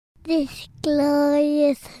this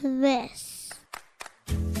glorious mess.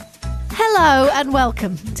 Hello and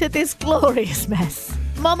welcome to This Glorious Mess,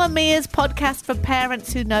 Mamma Mia's podcast for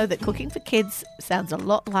parents who know that cooking for kids sounds a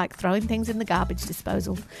lot like throwing things in the garbage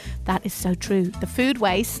disposal. That is so true. The food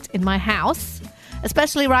waste in my house,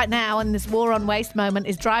 especially right now in this war on waste moment,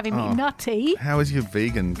 is driving me nutty. How is your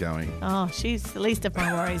vegan going? Oh, she's the least of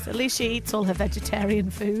my worries. At least she eats all her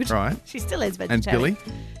vegetarian food. Right. She still is And vegetarian.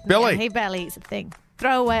 Billy? Yeah, he barely eats a thing.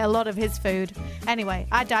 Throw away a lot of his food. Anyway,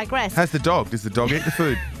 I digress. How's the dog? Does the dog eat the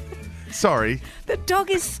food? Sorry. The dog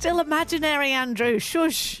is still imaginary, Andrew.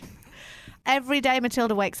 Shush. Every day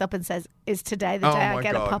Matilda wakes up and says, is today the day I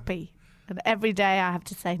get a puppy? And every day I have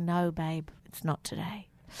to say, no, babe, it's not today.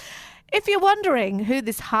 If you're wondering who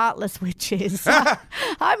this heartless witch is, I'm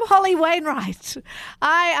Holly Wainwright.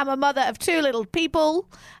 I am a mother of two little people,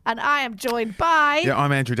 and I am joined by... Yeah,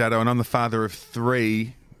 I'm Andrew Daddo, and I'm the father of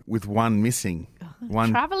three with one missing.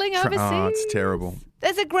 Travelling overseas. Oh, it's terrible.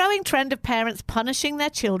 There's a growing trend of parents punishing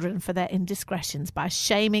their children for their indiscretions by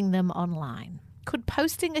shaming them online. Could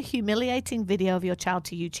posting a humiliating video of your child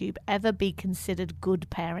to YouTube ever be considered good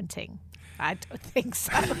parenting? I don't think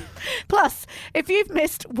so. Plus, if you've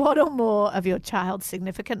missed one or more of your child's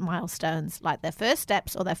significant milestones, like their first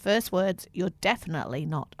steps or their first words, you're definitely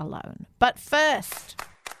not alone. But first,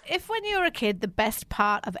 if when you were a kid, the best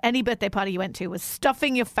part of any birthday party you went to was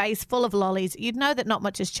stuffing your face full of lollies, you'd know that not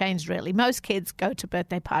much has changed, really. Most kids go to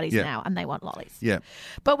birthday parties now and they want lollies. Yeah.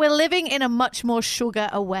 But we're living in a much more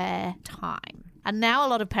sugar-aware time. And now a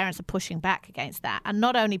lot of parents are pushing back against that. And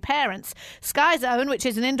not only parents, Sky Zone, which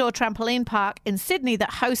is an indoor trampoline park in Sydney that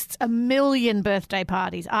hosts 1 million birthday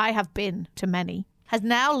parties, I have been to many, has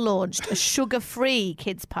now launched a sugar-free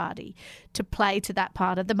kids party to play to that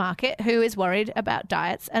part of the market who is worried about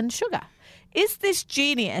diets and sugar. Is this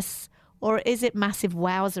genius or is it massive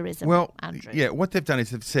wowserism, Well, Andrew? yeah, what they've done is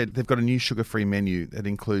they've said they've got a new sugar-free menu that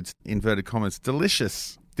includes, inverted commas,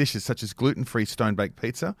 delicious dishes such as gluten-free stone-baked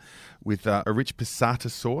pizza with a rich passata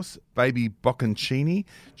sauce, baby bocconcini,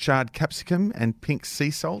 charred capsicum and pink sea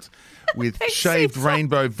salt, with Pink shaved sea salt.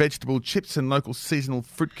 rainbow vegetable chips and local seasonal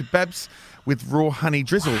fruit kebabs with raw honey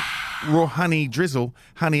drizzle. Raw honey drizzle,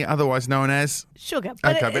 honey otherwise known as... Sugar.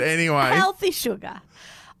 Okay, it's but anyway. Healthy sugar.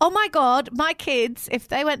 Oh, my God, my kids, if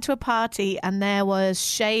they went to a party and there was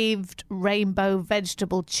shaved rainbow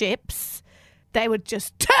vegetable chips, they would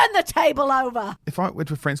just turn the table over. If I went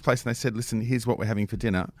to a friend's place and they said, listen, here's what we're having for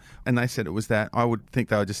dinner, and they said it was that, I would think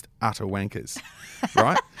they were just utter wankers,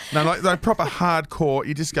 right? No, like they're proper hardcore.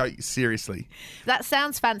 You just go, seriously. That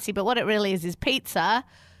sounds fancy, but what it really is pizza,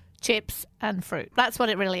 chips and fruit. That's what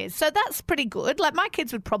it really is. So that's pretty good. Like my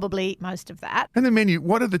kids would probably eat most of that. And the menu,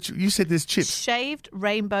 what are you said there's chips. Shaved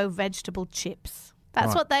rainbow vegetable chips. That's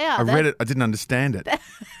Right. what they are. I read it. I didn't understand it.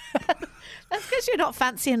 That's because you're not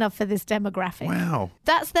fancy enough for this demographic. Wow.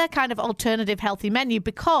 That's their kind of alternative healthy menu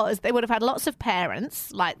because they would have had lots of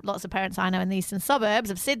parents, like lots of parents I know in the eastern suburbs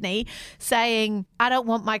of Sydney, saying, I don't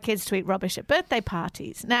want my kids to eat rubbish at birthday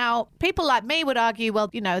parties. Now, people like me would argue, well,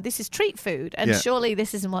 this is treat food and surely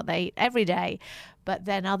this isn't what they eat every day. But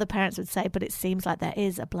then other parents would say, but it seems like there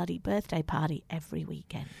is a bloody birthday party every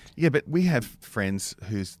weekend. Yeah, but we have friends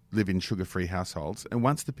who live in sugar-free households, and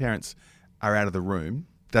once the parents are out of the room,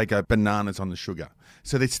 they go bananas on the sugar.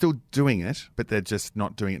 So they're still doing it, but they're just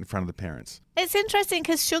not doing it in front of the parents. It's interesting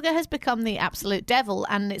because sugar has become the absolute devil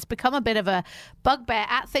and it's become a bit of a bugbear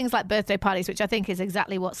at things like birthday parties, which I think is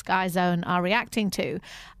exactly what Sky Zone are reacting to.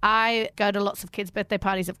 I go to lots of kids' birthday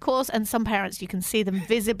parties, of course, and some parents, you can see them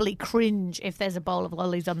visibly cringe if there's a bowl of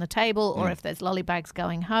lollies on the table or if there's lolly bags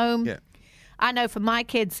going home. Yeah. I know for my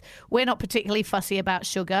kids, we're not particularly fussy about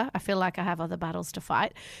sugar. I feel like I have other battles to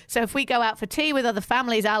fight. So if we go out for tea with other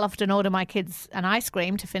families, I'll often order my kids an ice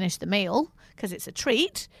cream to finish the meal because it's a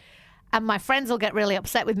treat. And my friends will get really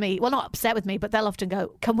upset with me. Well, not upset with me, but they'll often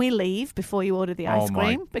go, can we leave before you order the ice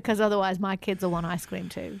cream? Because otherwise my kids will want ice cream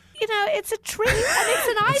too. It's a treat and it's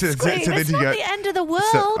an ice cream. So it's then not you the end of the world.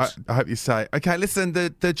 So I hope you say, okay, listen,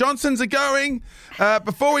 the Johnsons are going.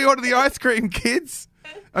 Before we order the ice cream, kids.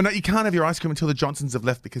 Oh, no, you can't have your ice cream until the Johnsons have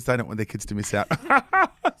left because they don't want their kids to miss out.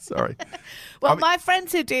 Sorry. Well, my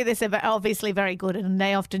friends who do this are obviously very good and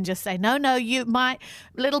they often just say, no, my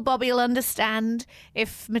little Bobby will understand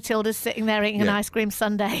if Matilda's sitting there eating an ice cream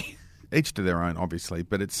sundae. Each to their own, obviously,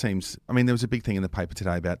 but it seems, there was a big thing in the paper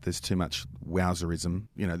today about there's too much wowserism,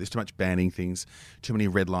 there's too much banning things, too many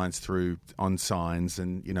red lines through on signs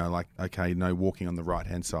and, okay, no walking on the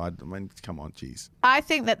right-hand side. Come on, geez. I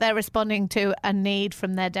think that they're responding to a need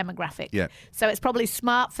from their demographic. Yeah. So it's probably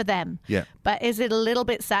smart for them. Yeah. But is it a little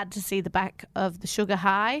bit sad to see the back of the sugar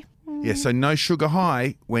high? Yeah, so no sugar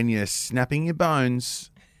high when you're snapping your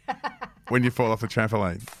bones. when you fall off the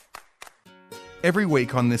trampoline. Every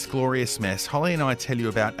week on This Glorious Mess, Holly and I tell you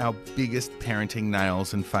about our biggest parenting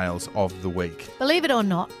nails and fails of the week. Believe it or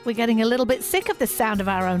not, we're getting a little bit sick of the sound of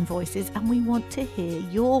our own voices and we want to hear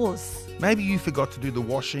yours. Maybe you forgot to do the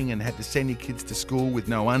washing and had to send your kids to school with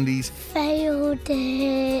no undies. Failed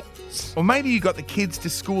it. Or maybe you got the kids to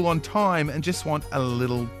school on time and just want a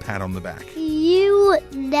little pat on the back. You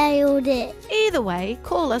nailed it. Either way,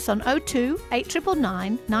 call us on 02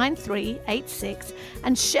 8999 9386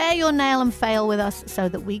 and share your nail and fail with us so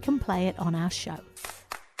that we can play it on our show.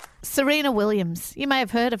 Serena Williams. You may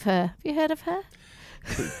have heard of her. Have you heard of her?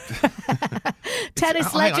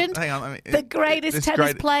 Tennis legend. Hang on. The greatest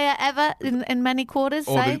tennis player ever in many quarters.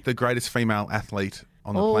 Or the greatest female athlete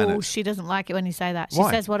on the planet. Oh, she doesn't like it when you say that. She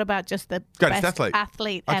Why? says, what about just the Greatest best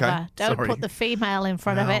athlete ever? Okay, Don't sorry. put the female in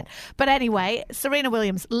front of Wow. it. But anyway, Serena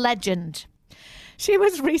Williams, legend. She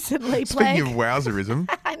was recently Speaking playing... of wowserism.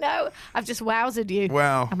 I know. I've just wowsered you.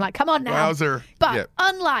 Wow. I'm like, come on now. Wowzer. But Yep.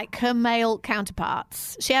 unlike her male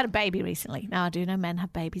counterparts, she had a baby recently. Now, I do know men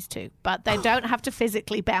have babies too, but they don't have to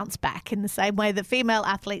physically bounce back in the same way that female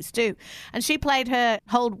athletes do. And she played her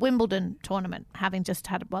whole Wimbledon tournament, having just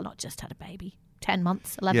had, well, not just had a baby. 10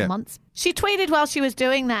 months, 11 Yeah. months. She tweeted while she was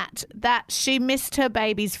doing that she missed her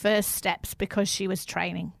baby's first steps because she was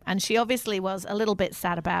training. And she obviously was a little bit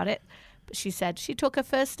sad about it. But she said, she took her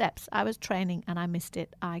first steps. I was training and I missed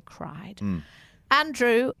it. I cried.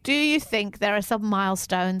 Andrew, do you think there are some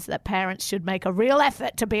milestones that parents should make a real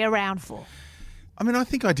effort to be around for? I mean, I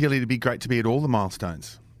think ideally it'd be great to be at all the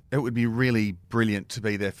milestones. It would be really brilliant to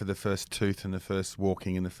be there for the first tooth and the first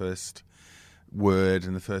walking and the first word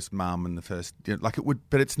and the first mum and the first, like it would,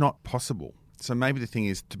 but it's not possible. So maybe the thing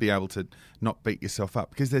is to be able to not beat yourself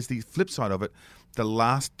up, because there's the flip side of it. The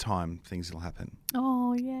last time things will happen.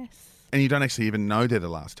 Oh, yes. And you don't actually even know they're the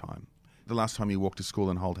last time. The last time you walk to school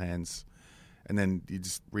and hold hands, and then you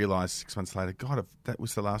just realise 6 months later, God, that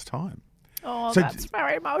was the last time. Oh, So that's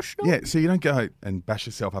very emotional. Yeah, so you don't go and bash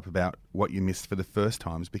yourself up about what you missed for the first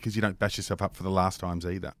times, because you don't bash yourself up for the last times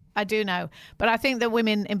either. I do know. But I think that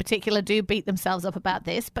women in particular do beat themselves up about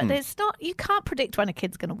this. But it's not, you can't predict when a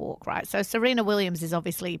kid's going to walk, right? So Serena Williams is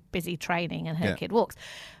obviously busy training and her Yeah. kid walks.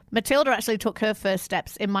 Matilda actually took her first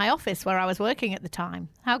steps in my office where I was working at the time.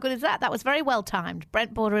 How good is that? That was very well timed.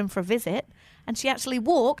 Brent brought her in for a visit and she actually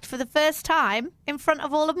walked for the first time in front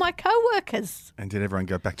of all of my co-workers. And did everyone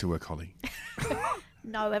go back to work, Holly?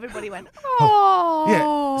 No, everybody went, oh.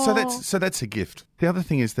 Yeah, so that's a gift. The other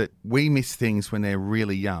thing is that we miss things when they're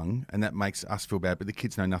really young, and that makes us feel bad, but the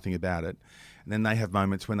kids know nothing about it. And then they have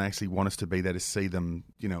moments when they actually want us to be there to see them,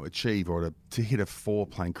 achieve, or to hit a 4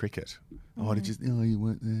 playing cricket. Oh, you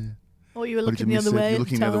weren't there. Or you were Or did looking you the miss other it? way. You're at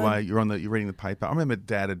looking the the other time. way. You're reading the paper. I remember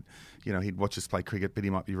Dad had, he'd watch us play cricket, but he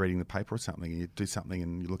might be reading the paper or something, and you'd do something,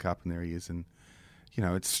 and you look up, and there he is, and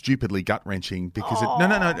it's stupidly gut-wrenching because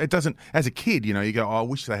it doesn't. As a kid, you go, oh, I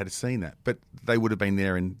wish they had seen that, but they would have been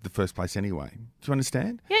there in the first place anyway. Do you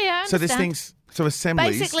understand? Yeah, I So there's understand. things. So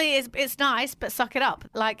assemblies. Basically, it's nice, but suck it up.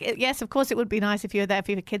 Yes, of course, it would be nice if you were there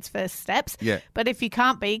for your kids' first steps. Yeah. But if you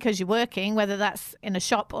can't be because you're working, whether that's in a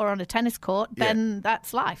shop or on a tennis court, then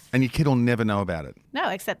that's life. And your kid will never know about it. No,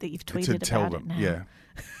 except that you've To tweeted tell about them, it now. yeah.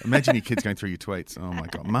 Imagine your kids going through your tweets. Oh my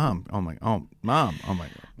God, Mum. Oh my God, Mum. Oh my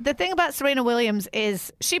God. The thing about Serena Williams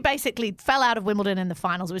is she basically fell out of Wimbledon in the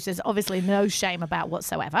finals, which there's obviously no shame about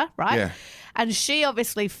whatsoever, right? Yeah. And she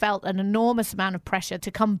obviously felt an enormous amount of pressure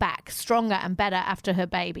to come back stronger and better after her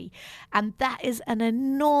baby. And that is an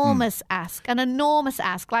enormous ask,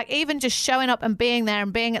 Like even just showing up and being there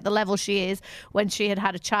and being at the level she is when she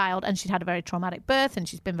had a child and she'd had a very traumatic birth and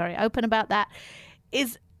she's been very open about that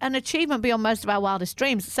is an achievement beyond most of our wildest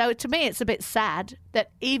dreams. So to me, it's a bit sad that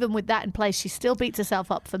even with that in place, she still beats herself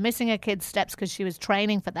up for missing her kids' steps because she was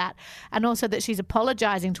training for that. And also that she's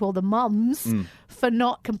apologising to all the mums for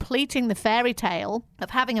not completing the fairy tale of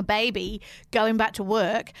having a baby, going back to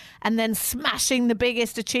work, and then smashing the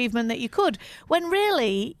biggest achievement that you could. When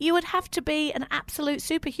really, you would have to be an absolute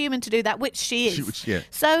superhuman to do that, which she is.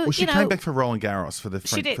 So, Well, she came back for Roland Garros for the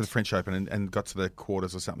did. French Open and got to the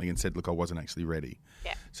quarters or something and said, look, I wasn't actually ready.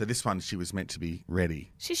 Yeah. So this one, she was meant to be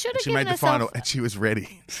ready. She should have She given made the herself... final and she was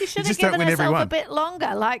ready. She should You have just don't given win every herself a one. bit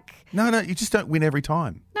longer. No, you just don't win every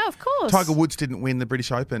time. No, of course. Tiger Woods didn't win the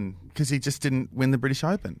British Open because he just didn't win the British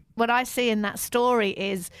Open. What I see in that story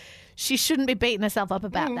is she shouldn't be beating herself up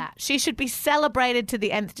about that. She should be celebrated to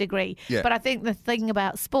the nth degree. Yeah. But I think the thing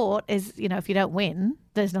about sport is, if you don't win,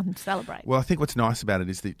 there's nothing to celebrate. Well, I think what's nice about it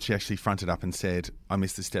is that she actually fronted up and said, I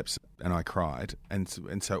missed the steps and I cried. And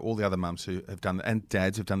so all the other mums who have done, and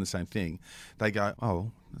dads who've done the same thing, they go,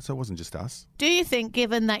 oh, So it wasn't just us. Do you think,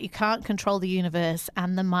 given that you can't control the universe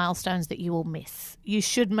and the milestones that you will miss, you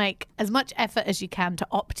should make as much effort as you can to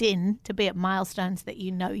opt in to be at milestones that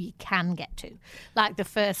you know you can get to, like the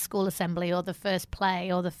first school assembly or the first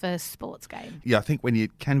play or the first sports game? Yeah, I think when you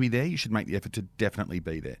can be there, you should make the effort to definitely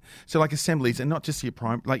be there. So like assemblies, and not just your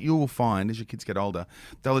prime, like you will find as your kids get older,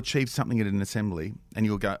 they'll achieve something at an assembly and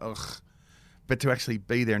you'll go, ugh. But to actually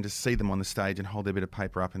be there and to see them on the stage and hold their bit of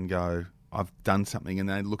paper up and go, I've done something, and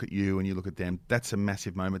they look at you and you look at them, that's a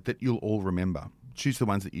massive moment that you'll all remember. Choose the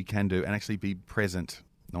ones that you can do and actually be present,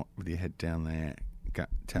 not with your head down there. Tap,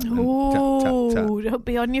 tap, Don't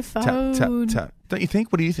be on your phone. tap, tap, tap. Don't you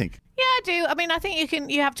think? What do you think? Yeah, I do. I mean, I think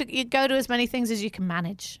you go to as many things as you can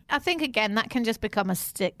manage. I think, again, that can just become a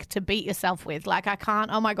stick to beat yourself with. Like, I can't,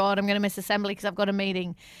 oh my God, I'm going to miss assembly because I've got a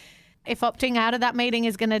meeting. If opting out of that meeting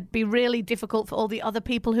is going to be really difficult for all the other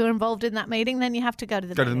people who are involved in that meeting, then you have to go to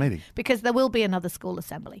the meeting. Because there will be another school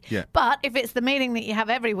assembly. Yeah. But if it's the meeting that you have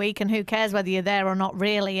every week and who cares whether you're there or not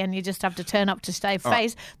really, and you just have to turn up to save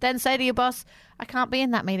face, then say to your boss, I can't be in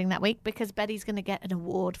that meeting that week because Betty's going to get an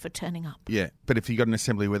award for turning up. Yeah, but if you got an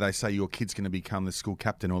assembly where they say your kid's going to become the school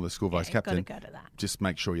captain or the school vice captain, you've got to go to that. Just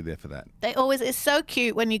make sure you're there for that. It's so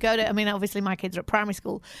cute when you go to, I mean, obviously my kids are at primary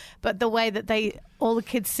school, but the way that all the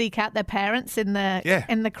kids seek out their parents in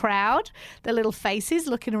the crowd, their little faces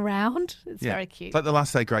looking around, it's very cute. Like the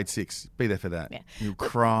last day, grade 6, be there for that. Yeah. You'll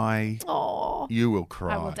cry. Oh, you will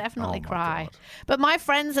cry. I will definitely cry. God. But my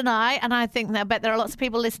friends and I think that I bet there are lots of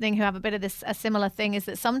people listening who have a bit of this, a similar thing, is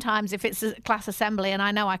that sometimes if it's a class assembly and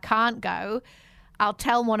I know I can't go, I'll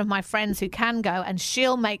tell one of my friends who can go and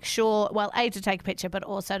she'll make sure, well, A, to take a picture, but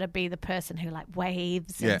also to be the person who like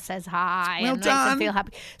waves and says hi and makes them feel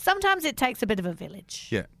happy. Sometimes it takes a bit of a village.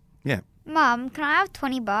 Yeah. Yeah. Mum, can I have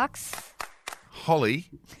 $20? Holly.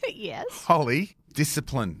 Yes. Holly,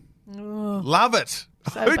 discipline. Love it.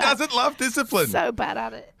 So Who bad. doesn't love discipline? So bad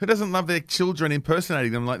at it. Who doesn't love their children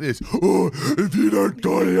impersonating them like this? Oh, if you don't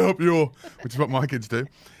tidy up which is what my kids do.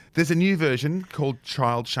 There's a new version called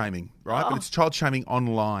child shaming, right? But it's child shaming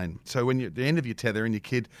online. So when you're at the end of your tether and your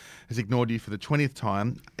kid has ignored you for the 20th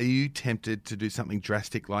time, are you tempted to do something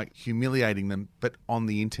drastic like humiliating them, but on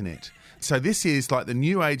the internet? So this is like the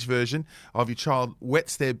new age version of your child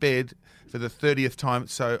wets their bed for the 30th time.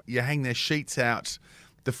 So you hang their sheets out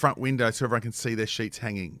the front window so everyone can see their sheets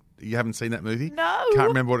hanging. You haven't seen that movie? No. Can't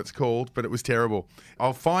remember what it's called, but it was terrible.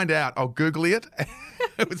 I'll find out. I'll Google it.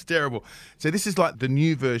 It was terrible. So this is like the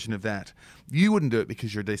new version of that. You wouldn't do it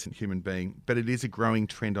because you're a decent human being, but it is a growing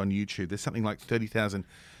trend on YouTube. There's something like 30,000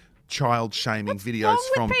 child-shaming videos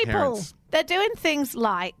from parents. They're doing things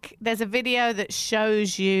like there's a video that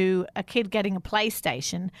shows you a kid getting a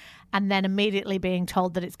PlayStation and then immediately being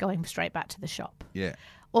told that it's going straight back to the shop. Yeah.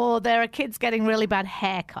 Or there are kids getting really bad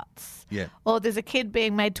haircuts. Yeah. Or there's a kid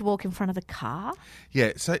being made to walk in front of the car.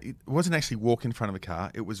 Yeah, so it wasn't actually walk in front of a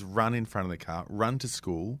car. It was run in front of the car, run to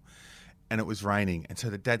school, and it was raining. And so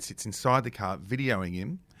the dad sits inside the car videoing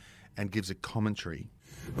him and gives a commentary.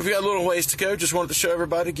 We've got a little ways to go. Just wanted to show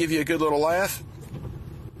everybody, give you a good little laugh.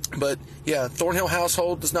 But, yeah, Thornhill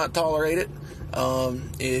household does not tolerate it.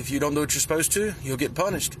 If you don't do what you're supposed to, you'll get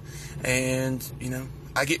punished. And,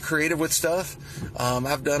 I get creative with stuff.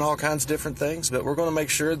 I've done all kinds of different things, but we're going to make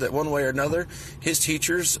sure that one way or another, his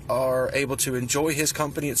teachers are able to enjoy his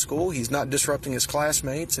company at school. He's not disrupting his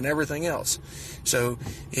classmates and everything else. So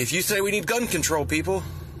if you say we need gun control, people,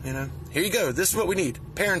 here you go. This is what we need.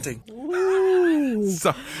 Parenting.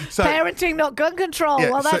 So Parenting, not gun control. Yeah,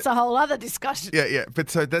 well, that's a whole other discussion. Yeah. But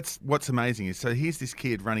so that's what's amazing is, so here's this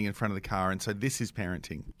kid running in front of the car, and so this is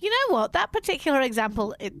parenting. You know what? That particular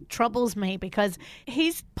example, it troubles me because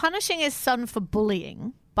he's punishing his son for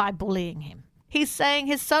bullying by bullying him. He's saying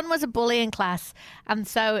his son was a bully in class, and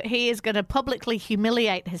so he is going to publicly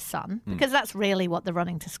humiliate his son, because that's really what the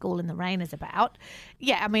running to school in the rain is about.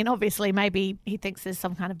 Yeah, I mean, obviously, maybe he thinks there's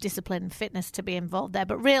some kind of discipline and fitness to be involved there,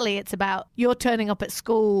 but really it's about you're turning up at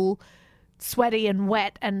school sweaty and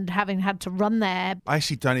wet and having had to run there. I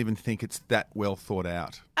actually don't even think it's that well thought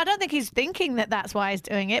out. I don't think he's thinking that that's why he's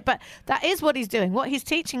doing it, but that is what he's doing. What he's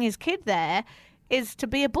teaching his kid there is to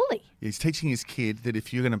be a bully. He's teaching his kid that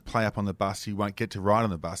if you're going to play up on the bus, you won't get to ride on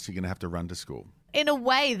the bus, you're going to have to run to school. In a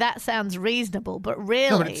way, that sounds reasonable, but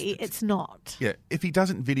really, it's not. Yeah, if he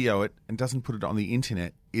doesn't video it and doesn't put it on the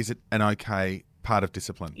internet, is it an okay part of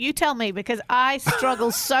discipline? You tell me, because I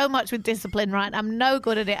struggle so much with discipline, right? I'm no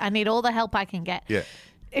good at it. I need all the help I can get. Yeah.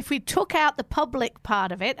 If we took out the public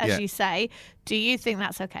part of it, as you say, do you think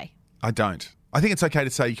that's okay? I don't. I think it's okay to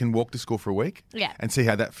say you can walk to school for a week Yeah. and see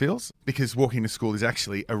how that feels, because walking to school is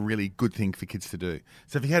actually a really good thing for kids to do.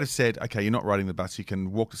 So if you had have said, okay, you're not riding the bus, you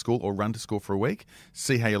can walk to school or run to school for a week,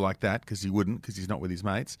 see how you like that, because he wouldn't, because he's not with his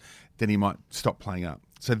mates, then he might stop playing up.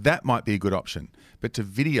 So that might be a good option. But to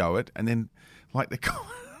video it and then, like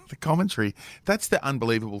the commentary, that's the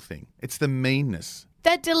unbelievable thing. It's the meanness.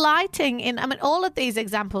 They're delighting in, I mean, all of these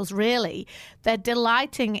examples really, they're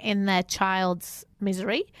delighting in their child's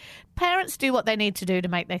misery. Parents do what they need to do to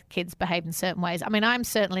make their kids behave in certain ways. I mean, I'm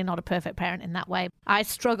certainly not a perfect parent in that way. I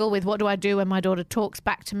struggle with what do I do when my daughter talks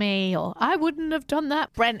back to me, or I wouldn't have done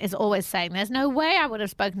that. Brent is always saying, there's no way I would have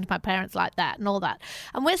spoken to my parents like that and all that.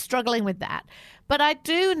 And we're struggling with that. But I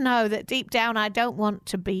do know that deep down, I don't want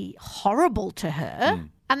to be horrible to her.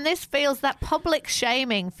 And this feels, that public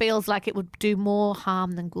shaming feels like it would do more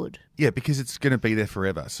harm than good. Yeah, because it's going to be there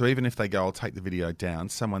forever. So even if they go, I'll take the video down,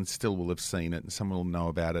 someone still will have seen it and someone will know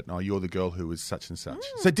about it. Oh, you're the girl who was such and such.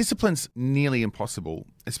 So discipline's nearly impossible,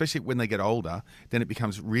 especially when they get older. Then it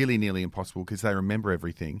becomes really nearly impossible because they remember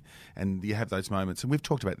everything. And you have those moments, and we've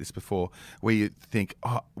talked about this before, where you think,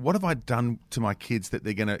 oh, what have I done to my kids that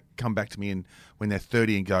they're going to come back to me when they're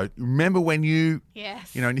 30 and go, remember when you...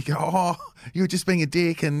 Yes. You know, and you go, oh, you were just being a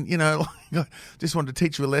dick and, you know, just wanted to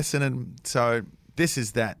teach you a lesson. And so... this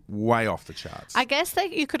is that way off the charts. I guess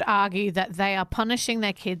that you could argue that they are punishing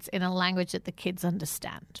their kids in a language that the kids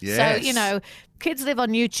understand. Yes. So, you know, kids live on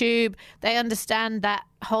YouTube. They understand that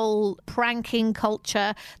whole pranking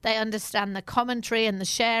culture. They understand the commentary and the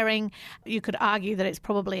sharing. You could argue that it's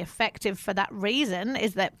probably effective for that reason,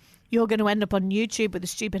 is that you're going to end up on YouTube with a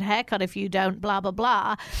stupid haircut if you don't, blah, blah,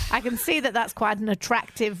 blah. I can see that that's quite an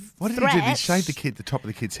attractive What did threat. he do? He shaved the top of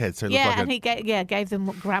the kid's head so it looked like and he gave them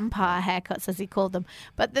grandpa haircuts, as he called them.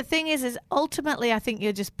 But the thing is ultimately I think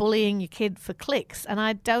you're just bullying your kid for clicks, and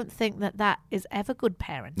I don't think that is ever good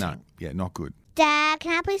parenting. No, yeah, not good. Dad,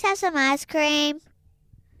 can I please have some ice cream?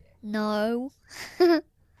 No.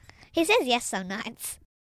 He says yes some nights.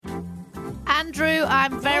 Andrew,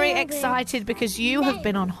 I'm very excited because you have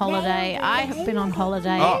been on holiday. I have been on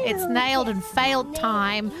holiday. Oh. It's nailed and failed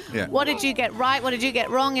time. Yeah. What did you get right? What did you get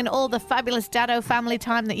wrong in all the fabulous Dado family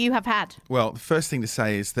time that you have had? Well, the first thing to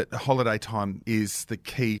say is that holiday time is the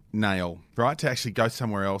key nail, right? To actually go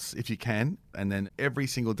somewhere else if you can. And then every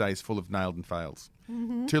single day is full of nailed and fails.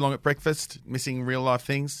 Mm-hmm. Too long at breakfast, missing real life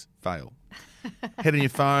things, fail. Head on your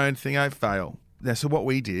phone, thingo, fail. Now, so what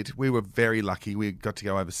we did, we were very lucky. We got to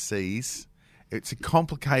go overseas. It's a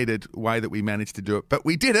complicated way that we managed to do it, but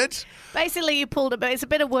we did it. Basically, you pulled it, but it's a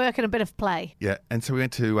bit of work and a bit of play. Yeah, and so we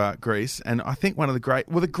went to Greece, and I think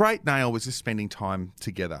the great nail was just spending time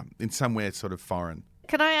together in somewhere sort of foreign.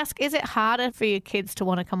 Can I ask, is it harder for your kids to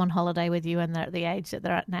want to come on holiday with you when they're at the age that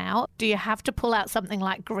they're at now? Do you have to pull out something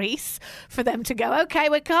like Greece for them to go, okay,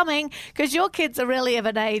 we're coming? Because your kids are really of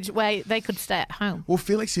an age where they could stay at home. Well,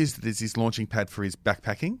 Felix is his launching pad for his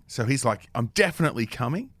backpacking, so he's like, I'm definitely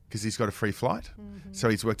coming. Because he's got a free flight. Mm-hmm. So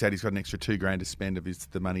he's worked out he's got an extra $2,000 to spend of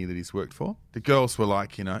the money that he's worked for. The girls were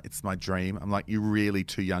like, you know, it's my dream. I'm like, you're really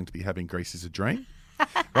too young to be having Greece as a dream.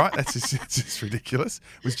 Right? That's just ridiculous.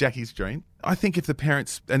 It was Jackie's dream. I think if the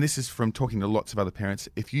parents, and this is from talking to lots of other parents,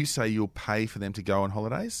 if you say you'll pay for them to go on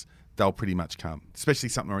holidays, they'll pretty much come, especially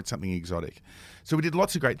something exotic. So we did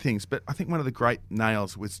lots of great things, but I think one of the great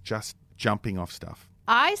nails was just jumping off stuff.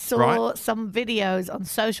 I saw Right. some videos on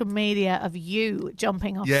social media of you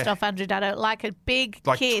jumping off Yeah. stuff, Andrew Dado, like a big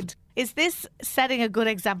Like- kid. Is this setting a good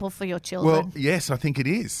example for your children? Well, yes, I think it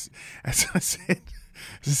is. As I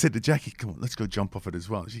said to Jackie, come on, let's go jump off it as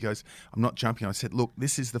well. She goes, I'm not jumping. I said, look,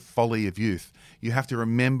 this is the folly of youth. You have to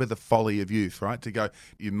remember the folly of youth, right? To go,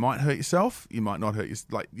 you might hurt yourself, you might not hurt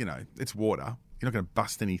yourself. Like, you know, it's water. You're not going to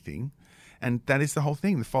bust anything. And that is the whole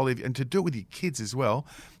thing, the folly of, and to do it with your kids as well.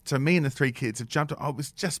 So me and the 3 kids have jumped.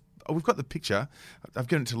 We've got the picture. I've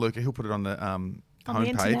given it to Luca. He'll put it on the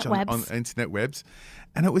homepage on internet webs.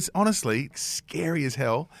 And it was honestly scary as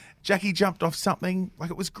hell. Jackie jumped off something like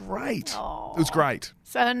it was great. Aww. It was great.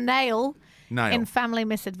 So nail Nail. in family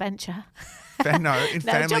misadventure. No, in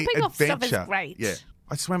family jumping off adventure. stuff is great. Yeah.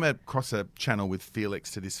 I swam across a channel with Felix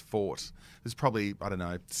to this fort. There's probably,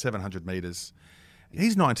 700 metres.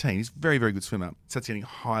 He's 19. He's a very, very good swimmer. Starts getting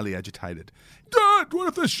highly agitated. Dad, what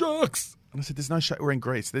if there's sharks? And I said, there's no sharks. We're in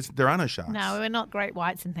Greece. There are no sharks. No, we're not great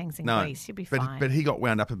whites and things in Greece. You'll be fine. But he got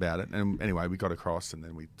wound up about it. And anyway, we got across and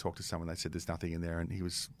then we talked to someone. They said there's nothing in there. And he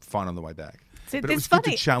was fine on the way back. See, But it it's was good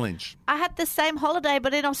funny. to challenge. I had the same holiday,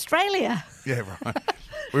 but in Australia. Yeah, right.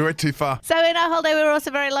 We went too far. So in our holiday, we were also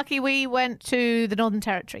very lucky. We went to the Northern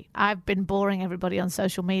Territory. I've been boring everybody on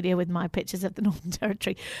social media with my pictures of the Northern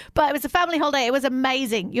Territory. But it was a family holiday. It was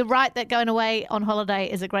amazing. You're right that going away on holiday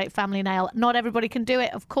is a great family nail. Not everybody can do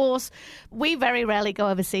it, of course. We very rarely go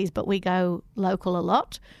overseas, but we go local a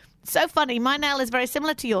lot. So funny. My nail is very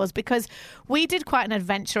similar to yours because we did quite an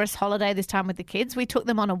adventurous holiday this time with the kids. We took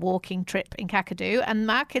them on a walking trip in Kakadu,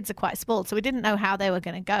 and our kids are quite spoiled, so we didn't know how they were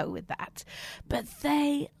going to go with that. But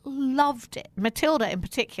they loved it. Matilda, in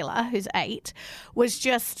particular, who's 8, was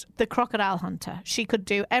just the crocodile hunter. She could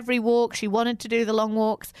do every walk. She wanted to do the long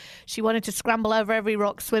walks. She wanted to scramble over every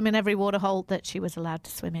rock, swim in every waterhole that she was allowed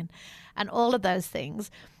to swim in, and all of those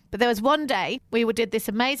things. But there was one day we did this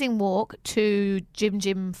amazing walk to Jim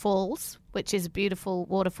Jim Falls, which is a beautiful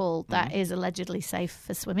waterfall that is allegedly safe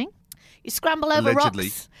for swimming. You scramble over Allegedly,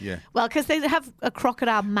 rocks. yeah. Well, because they have a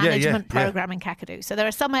crocodile management yeah. program in Kakadu. So there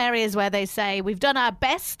are some areas where they say, we've done our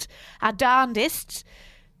best, our darndest,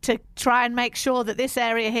 to try and make sure that this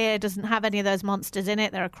area here doesn't have any of those monsters in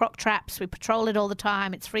it. There are croc traps. We patrol it all the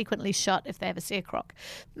time. It's frequently shut if they ever see a croc.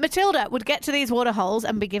 Matilda would get to these water holes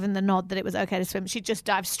and be given the nod that it was okay to swim. She'd just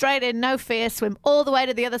dive straight in, no fear, swim all the way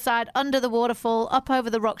to the other side, under the waterfall, up over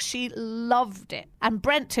the rocks. She loved it. And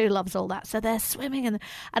Brent, too, loves all that. So they're swimming. And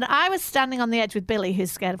I was standing on the edge with Billy,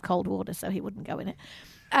 who's scared of cold water, so he wouldn't go in it.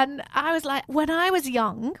 And I was like, when I was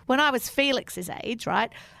young, when I was Felix's age,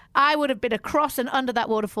 right, I would have been across and under that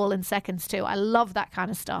waterfall in seconds too. I love that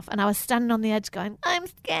kind of stuff. And I was standing on the edge going, I'm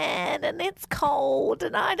scared and it's cold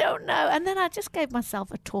and I don't know. And then I just gave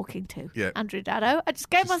myself a talking to, Yeah. Andrew Daddo. I just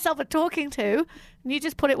gave myself a talking to. And you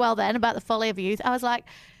just put it well then about the folly of youth. I was like,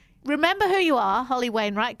 remember who you are, Holly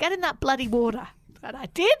Wainwright. Get in that bloody water. And I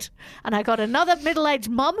did. And I got another middle-aged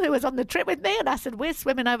mum who was on the trip with me. And I said, we're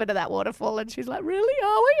swimming over to that waterfall. And she's like, really,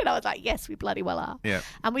 are we? And I was like, yes, we bloody well are. Yeah.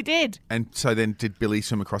 And we did. And so then did Billy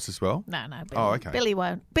swim across as well? No, Billy. Oh, okay. Billy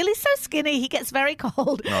won't. Billy's so skinny, he gets very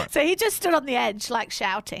cold. Right. So he just stood on the edge, like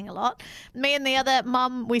shouting a lot. Me and the other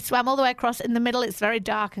mum, we swam all the way across. In the middle, it's very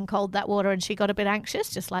dark and cold, that water, and she got a bit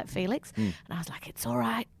anxious, just like Felix. And I was like, it's all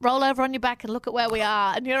right. Roll over on your back and look at where we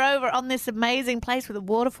are. And you're over on this amazing place with a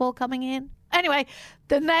waterfall coming in. Anyway,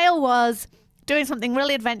 the nail was doing something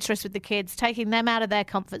really adventurous with the kids, taking them out of their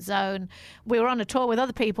comfort zone. We were on a tour with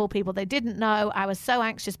other people they didn't know. I was so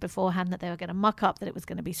anxious beforehand that they were going to muck up, that it was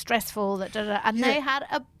going to be stressful, and they had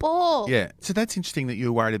a ball. Yeah. So that's interesting that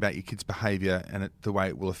you're worried about your kids' behaviour and the way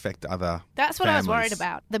it will affect other That's what I was families. worried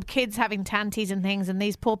about. The kids having tanties and things, and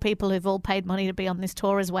these poor people who've all paid money to be on this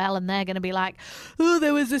tour as well, and they're going to be like, oh,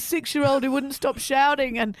 there was a 6-year-old who wouldn't stop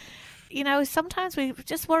shouting. And you know, sometimes we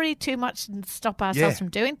just worry too much and stop ourselves from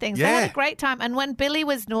doing things. They had a great time. And when Billy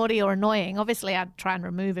was naughty or annoying, obviously I'd try and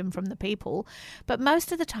remove him from the people. But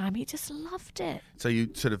most of the time, he just loved it. So you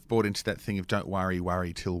sort of bought into that thing of don't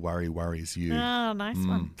worry till worry worries you. Oh, nice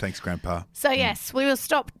one. Thanks, Grandpa. So, yes, we will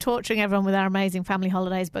stop torturing everyone with our amazing family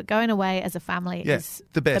holidays, but going away as a family is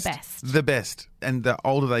the best. the best. The best. And the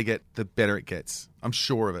older they get, the better it gets. I'm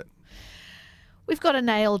sure of it. We've got a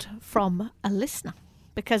nailed from a listener,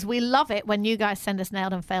 because we love it when you guys send us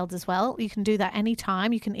nailed and failed as well. You can do that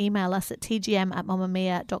anytime. You can email us at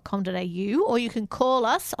tgm@mamamia.com.au, or you can call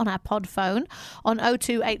us on our pod phone on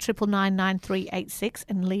 028999386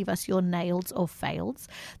 and leave us your naileds or faileds.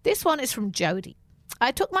 This one is from Jody.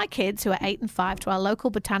 I took my kids, who are 8 and 5, to our local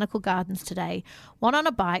botanical gardens today, one on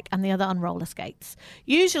a bike and the other on roller skates.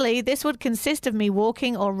 Usually, this would consist of me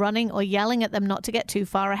walking or running or yelling at them not to get too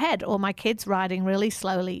far ahead, or my kids riding really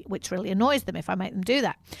slowly, which really annoys them if I make them do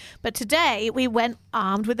that. But today, we went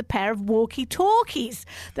armed with a pair of walkie-talkies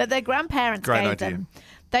that their grandparents gave them.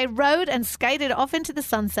 They rode and skated off into the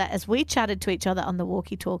sunset as we chatted to each other on the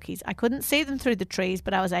walkie-talkies. I couldn't see them through the trees,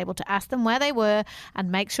 but I was able to ask them where they were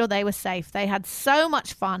and make sure they were safe. They had so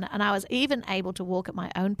much fun, and I was even able to walk at my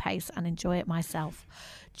own pace and enjoy it myself.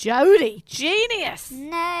 Jody, genius.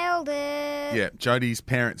 Nailed it. Yeah, Jody's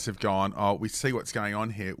parents have gone, oh, we see what's going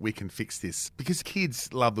on here. We can fix this. Because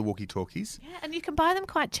kids love the walkie-talkies. Yeah, and you can buy them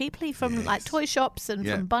quite cheaply from like toy shops and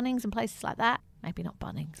from Bunnings and places like that. Maybe not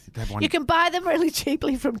Bunnings. You can buy them really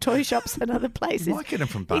cheaply from toy shops and other places. You might get them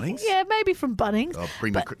from Bunnings. Yeah, maybe from Bunnings. Oh,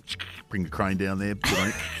 bring the crane down there. Put on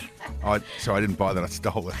it. Sorry, I didn't buy that. I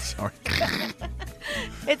stole it. Sorry.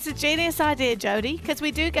 It's a genius idea, Jody, because we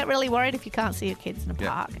do get really worried if you can't see your kids in a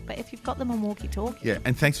park. But if you've got them on walkie-talkie. Yeah,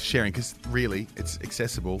 and thanks for sharing, because really, it's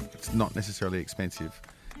accessible. It's not necessarily expensive.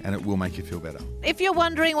 and it will make you feel better. If you're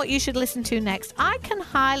wondering what you should listen to next, I can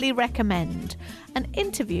highly recommend an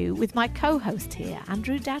interview with my co-host here,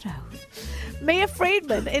 Andrew Daddo. Mia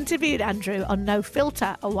Friedman interviewed Andrew on No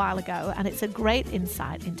Filter a while ago, and it's a great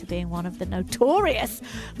insight into being one of the notorious,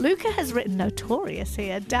 Luca has written notorious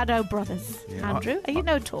here, Daddo brothers. Yeah, Andrew, are you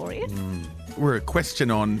notorious? We're a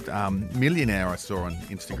question on Millionaire I saw on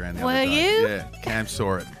Instagram the Were other day. you? Yeah, Cam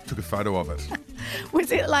saw it, took a photo of it.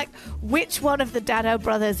 Was it like, which one of the Daddo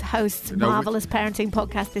brothers hosts No, Marvellous Parenting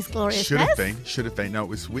Podcast, This Glorious Should Mess? have been. No, it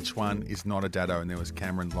was which one is not a Daddo, and there was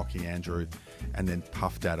Cameron, Lockie, Andrew, and then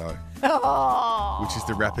Puff Daddo, which is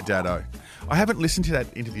the rapper Daddo. I haven't listened to that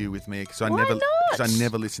interview with Mia because I Why not?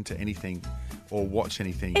 never listen to anything or watch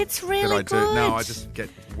anything. It's really that I do. good. No, I just get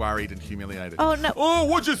worried and humiliated. Oh, no. Oh,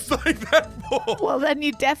 what'd you say that for? Well, then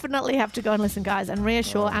you definitely have to go and listen, guys, and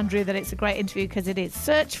reassure Andrew that it's a great interview, because it is.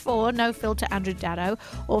 Search for No Filter Andrew Daddo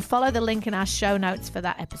or follow the link in our show notes for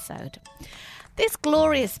that episode. This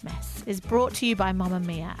Glorious Mess is brought to you by Mamma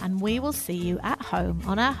Mia, and we will see you at home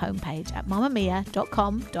on our homepage at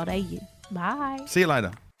mamamia.com.au. Bye. See you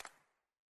later.